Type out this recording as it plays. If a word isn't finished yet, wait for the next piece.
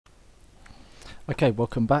Okay,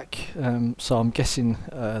 welcome back. So I'm guessing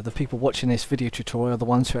the people watching this video tutorial are the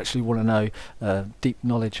ones who actually want to know deep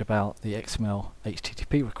knowledge about the XML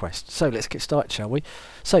HTTP request. So let's get started, shall we?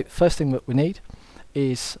 So first thing that we need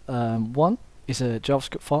is one is a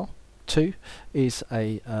JavaScript file, two is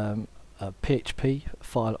a PHP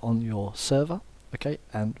file on your server. Okay,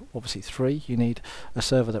 and obviously three, you need a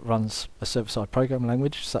server that runs a server-side programming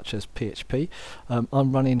language such as PHP.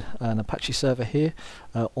 I'm running an Apache server here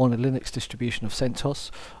on a Linux distribution of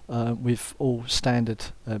CentOS with all standard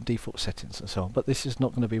default settings and so on, but this is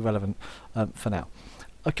not going to be relevant for now.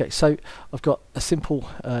 Okay, so I've got a simple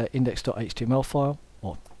index.html file,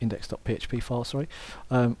 or index.php file, sorry,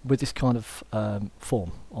 with this kind of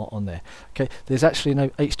form on there. Okay, there's actually no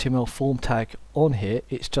HTML form tag on here.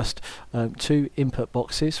 It's just two input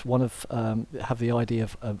boxes. One of have the ID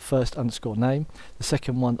of first underscore name. The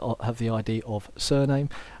second one have the ID of surname,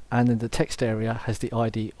 and then the text area has the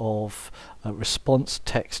ID of response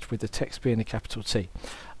text, with the text being a capital T.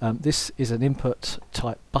 This is an input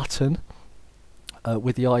type button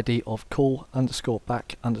with the ID of call underscore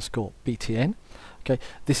back underscore btn. Okay,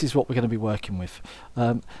 this is what we're going to be working with.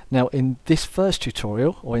 Now in this first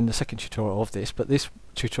tutorial, or in the second tutorial of this, but this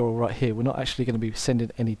tutorial right here, we're not actually going to be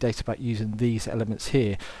sending any data back using these elements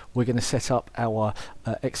here. We're going to set up our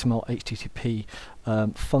XML HTTP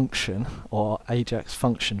function, or AJAX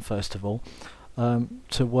function first of all,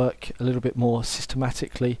 to work a little bit more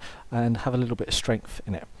systematically and have a little bit of strength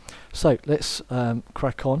in it. So let's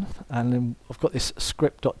crack on, and then I've got this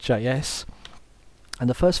script.js. And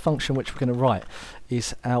the first function which we're going to write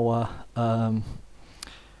is our we're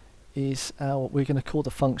going to call the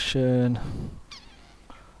function,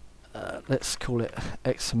 let's call it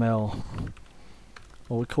XML,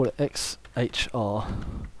 or we call it XHR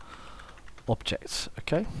objects.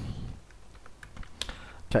 Okay.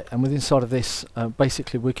 Okay, and within inside of this,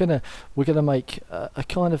 basically we're gonna make a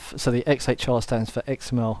kind of, so the XHR stands for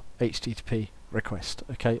XML HTTP request,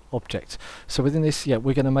 okay, object. So within this, yeah,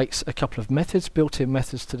 we're going to make a couple of methods, built-in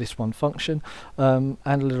methods to this one function, and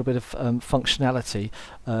a little bit of functionality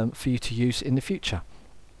for you to use in the future.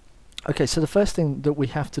 Okay, so the first thing that we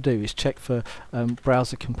have to do is check for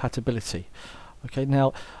browser compatibility. Okay,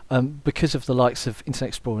 now because of the likes of Internet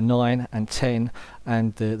Explorer 9 and 10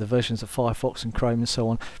 and the versions of Firefox and Chrome and so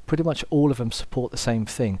on, pretty much all of them support the same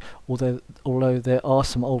thing. Although there are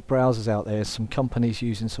some old browsers out there, some companies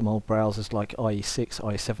using some old browsers like IE6,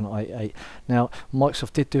 IE7, IE8. Now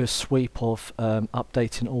Microsoft did do a sweep of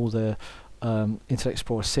updating all the Internet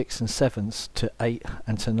Explorer 6 and 7s to 8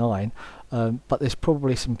 and to 9, but there's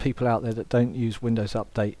probably some people out there that don't use Windows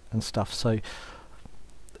Update and stuff. So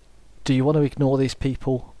do you want to ignore these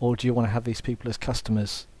people, or do you want to have these people as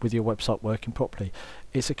customers with your website working properly?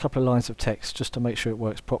 It's a couple of lines of text just to make sure it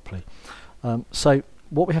works properly. So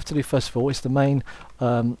what we have to do first of all is the main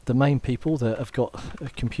people that have got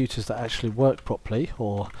computers that actually work properly,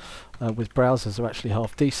 or with browsers are actually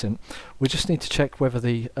half decent. We just need to check whether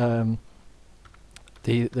the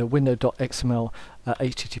window.xml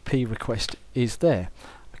HTTP request is there.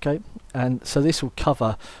 Okay, and so this will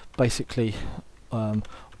cover basically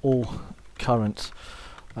all current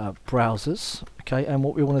browsers. Okay, and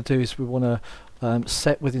what we want to do is we want to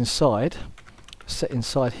set inside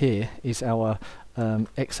here is our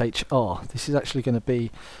XHR. This is actually going to be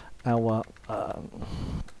our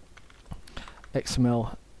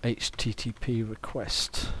XML HTTP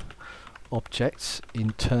request objects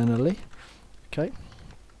internally. Okay,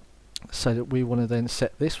 so that we want to then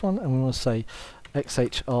set this one, and we want to say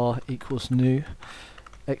XHR equals new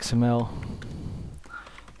XML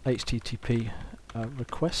HTTP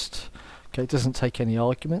request. Okay, it doesn't take any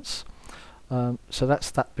arguments, so that's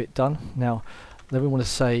that bit done. Now then we want to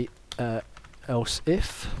say else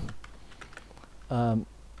if no,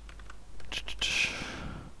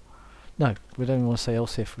 we don't want to say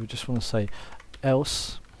else if, we just want to say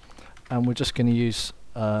else, and we're just going to use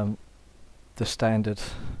the standard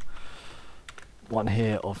one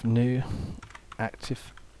here of new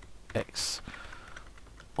active X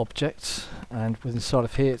object, and with inside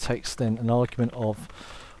of here it takes then an argument of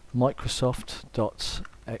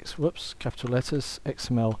Microsoft.x, whoops, capital letters,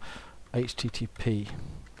 XML HTTP.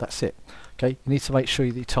 That's it. Okay, you need to make sure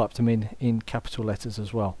that you type them in capital letters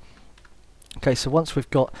as well. Okay, so once we've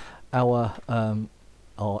got our XHR,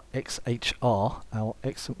 our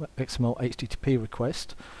XML HTTP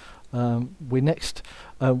request, we next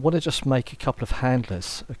want to just make a couple of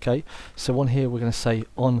handlers. Okay, so on here we're going to say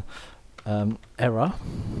on error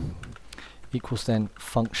equals then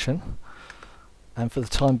function, and for the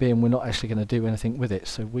time being we're not actually going to do anything with it,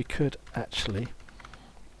 so we could actually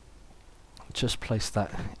just place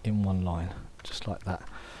that in one line just like that.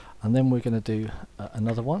 and then we're going to do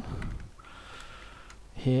another one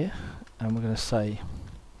here, and we're going to say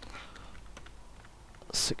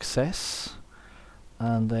success,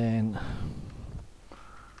 and then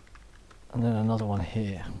another one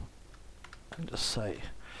here, and just say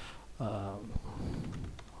on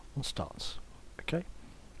starts. Okay,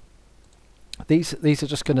 these are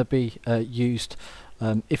just going to be used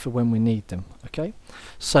if and when we need them. Okay,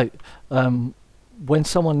 so when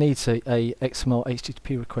someone needs a XML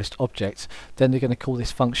HTTP request object, then they're going to call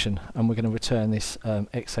this function, and we're going to return this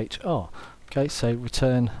XHR. Okay, so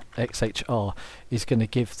return XHR is going to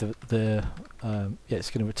give it's going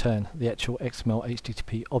to return the actual XML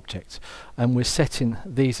HTTP object, and we're setting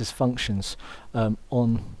these as functions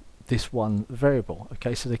on this one variable.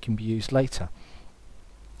 Okay, so they can be used later.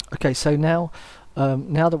 Okay, so now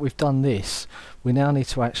that we've done this, we now need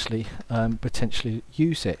to actually potentially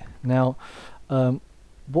use it. Now,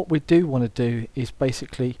 what we do want to do is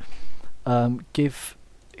basically give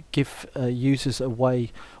users a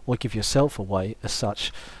way, or give yourself a way as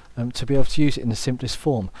such, to be able to use it in the simplest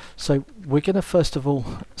form. So we're going to first of all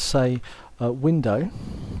say window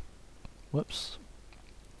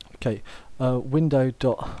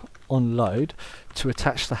window.onload to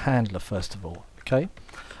attach the handler first of all. Okay,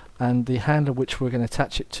 and the handler which we're going to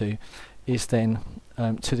attach it to is then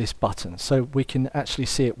to this button, so we can actually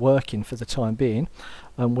see it working for the time being.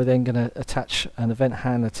 We're then going to attach an event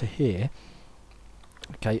handler to here,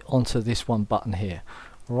 okay, onto this one button here.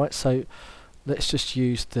 Alright, so let's just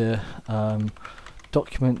use the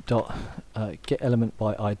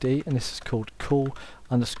document.getElementById, and this is called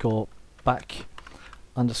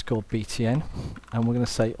call_back_btn, and we're going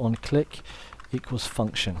to say onClick equals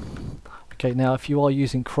function. Okay, now if you are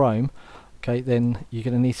using Chrome, okay, then you're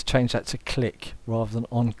going to need to change that to click rather than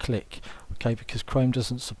on click, okay, because Chrome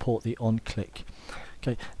doesn't support the on click.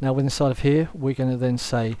 Okay, now inside of here we're going to then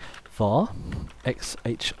say var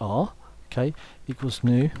xhr, okay, equals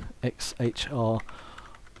new xhr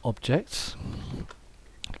objects,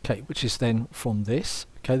 okay, which is then from this.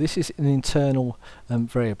 Okay, this is an internal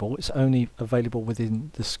variable. It's only available within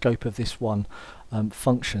the scope of this one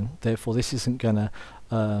function. Therefore, this isn't going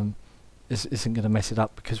to mess it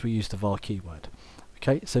up because we use the var keyword.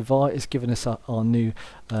 Okay, so var is giving us our new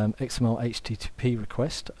XML HTTP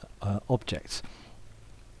request object.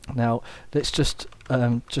 Now let's just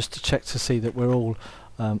to check to see that we're all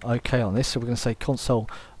okay on this. So we're going to say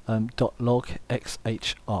console.log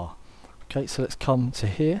xhr. Okay, so let's come to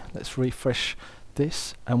here. Let's refresh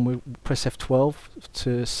this, and we'll press F12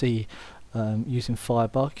 to see using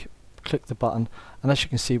Firebug. Click the button, and as you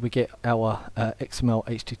can see, we get our XML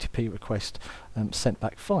HTTP request sent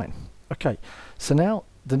back fine. Okay, so now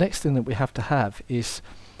the next thing that we have to have is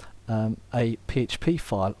a PHP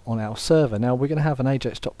file on our server. Now we're going to have an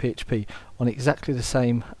AJAX.php on exactly the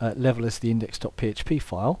same level as the index.php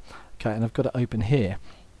file. Okay, and I've got it open here,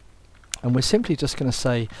 and we're simply just going to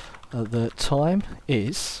say the time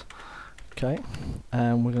is, okay,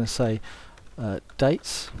 and we're going to say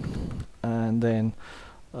dates, and then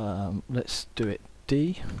let's do it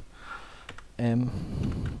D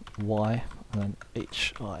M Y and then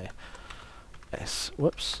H I S.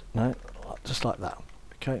 Whoops, no, just like that.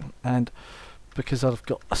 Okay, and because I've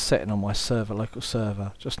got a setting on my server, local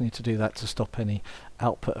server, just need to do that to stop any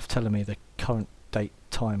output of telling me the current date,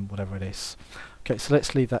 time, whatever it is. Okay, so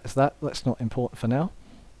let's leave that as that. That's not important for now.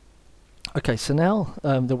 Okay, so now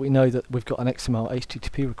that we know that we've got an XML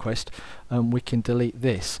HTTP request, we can delete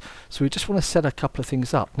this. So we just want to set a couple of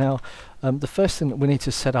things up. Now, the first thing that we need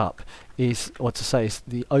to set up is, or to say, is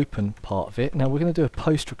the open part of it. Now we're going to do a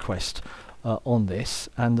post request on this,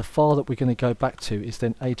 and the file that we're going to go back to is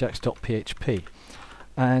then ajax.php.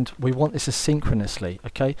 And we want this asynchronously.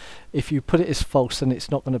 Okay, if you put it as false, then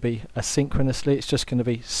it's not going to be asynchronously, it's just going to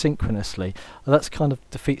be synchronously. And that's kind of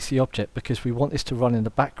defeats the object, because we want this to run in the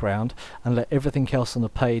background and let everything else on the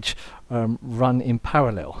page run in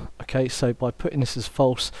parallel. Okay, so by putting this as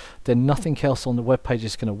false, then nothing else on the web page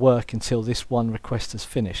is going to work until this one request is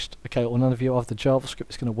finished. Okay, or none of your other JavaScript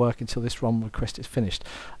is going to work until this one request is finished,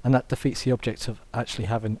 and that defeats the object of actually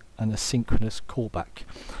having an asynchronous callback.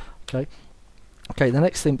 Okay. Okay, the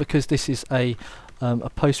next thing, because this is a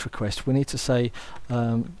post request, we need to say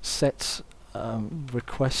set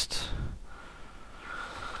request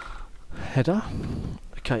header.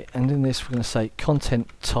 Okay, and in this we're going to say content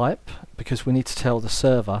type, because we need to tell the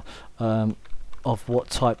server of what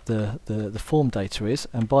type the form data is,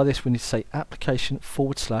 and by this we need to say application /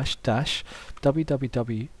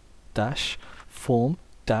 www form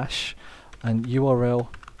and URL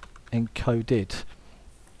encoded.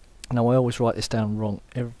 Now I always write this down wrong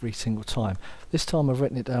every single time. This time I've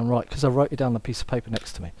written it down right because I wrote it down on a piece of paper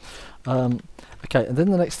next to me. Okay, and then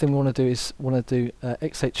the next thing we want to do is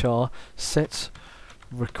XHR set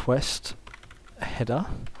request header,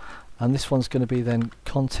 and this one's going to be then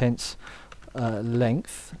contents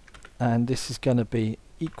length, and this is going to be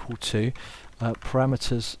equal to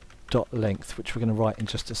parameters dot length, which we're going to write in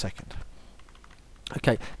just a second.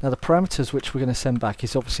 Okay, now the parameters which we're going to send back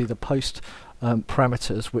is obviously the post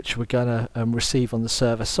parameters which we're going to receive on the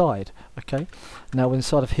server side. Okay, now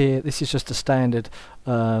inside of here, this is just a standard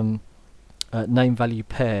name value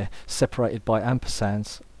pair separated by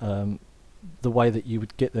ampersands, the way that you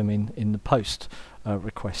would get them in the post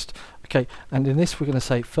request. Okay, and in this we're going to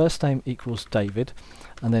say first name equals David,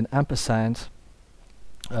 and then ampersand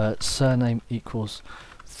surname equals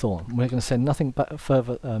Thorn. We're going to send nothing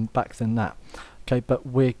further back than that. Okay, but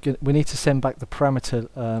we need to send back the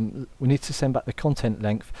parameter. We need to send back the content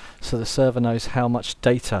length so the server knows how much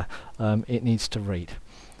data it needs to read.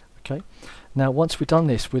 Okay. Now, once we've done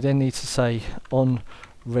this, we then need to say on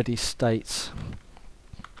ready state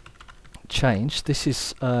change. This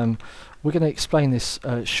is we're going to explain this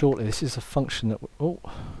shortly. This is a function that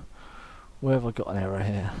where have I got an error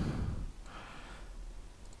here?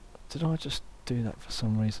 Did I just do that for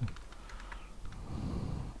some reason?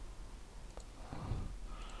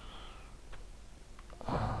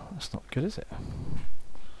 That's not good, is it?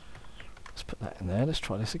 Let's put that in there. Let's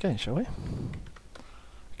try this again, shall we?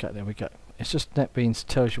 Okay, there we go. It's just NetBeans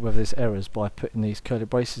tells you whether there's errors by putting these curly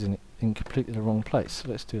braces in completely the wrong place. So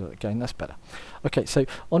let's do that again. That's better. Okay, so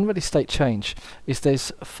on ready state change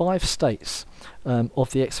there's 5 states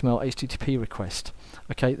of the XML HTTP request.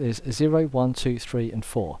 Okay, there's 0, 1, 2, 3, and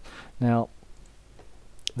 4. Now,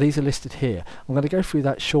 these are listed here. I'm going to go through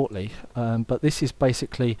that shortly, but this is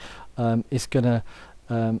basically it's going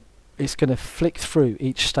to flick through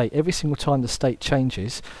each state. Every single time the state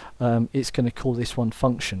changes, it's going to call this one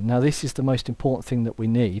function. Now this is the most important thing that we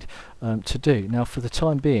need to do. Now for the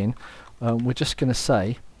time being, we're just going to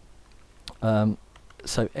say, so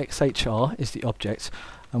XHR is the object,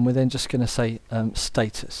 and we're then just going to say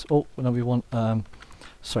status. Oh, no, we want,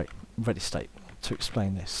 sorry, ready state to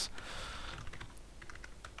explain this.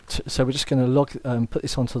 So we're just going to log, put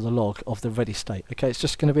this onto the log of the ready state. Okay, it's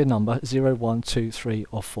just going to be a number 0, 1, 2, 3,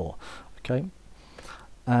 or 4. Okay,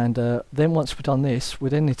 and then once we've done this, we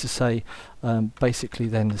then need to say basically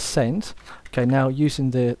then the send. Okay, now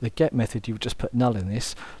using the get method, you would just put null in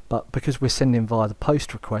this, but because we're sending via the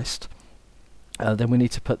post request, then we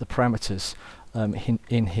need to put the parameters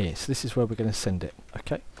in here. So this is where we're going to send it.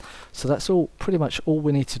 Okay, so that's all pretty much all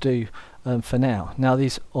we need to do for now. Now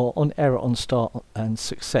these are on error, on start, and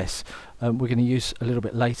success. We're going to use a little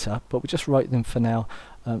bit later, but we just write them for now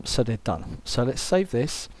so they're done. So let's save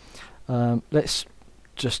this. Let's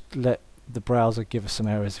just let the browser give us some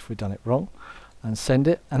errors if we've done it wrong, and send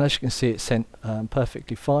it. And as you can see, it's sent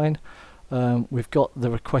perfectly fine. We've got the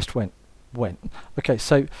request went. Okay,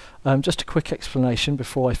 so just a quick explanation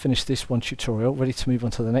before I finish this one tutorial, ready to move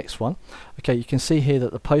on to the next one. Okay, you can see here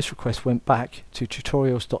that the post request went back to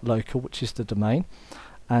tutorials.local, which is the domain,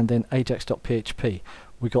 and then AJAX.php.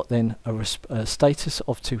 We got then a status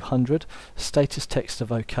of 200, status text of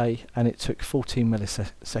OK, and it took 14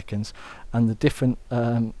 milliseconds, and the different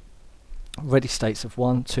ready states of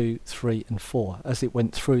 1, 2, 3, and 4 as it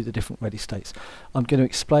went through the different ready states. I'm going to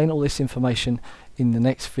explain all this information in the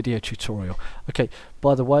next video tutorial. Okay,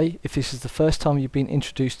 by the way, if this is the first time you've been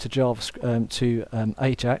introduced to JavaScript,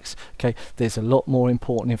 AJAX, okay, there's a lot more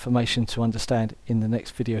important information to understand in the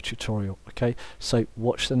next video tutorial. Okay, so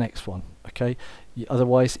watch the next one. Okay,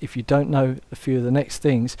 otherwise, if you don't know a few of the next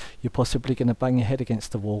things, you're possibly going to bang your head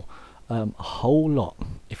against the wall a whole lot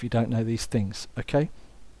if you don't know these things. Okay.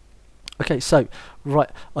 Okay, so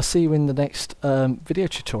right, I'll see you in the next video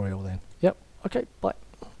tutorial then. Yep. Okay, bye.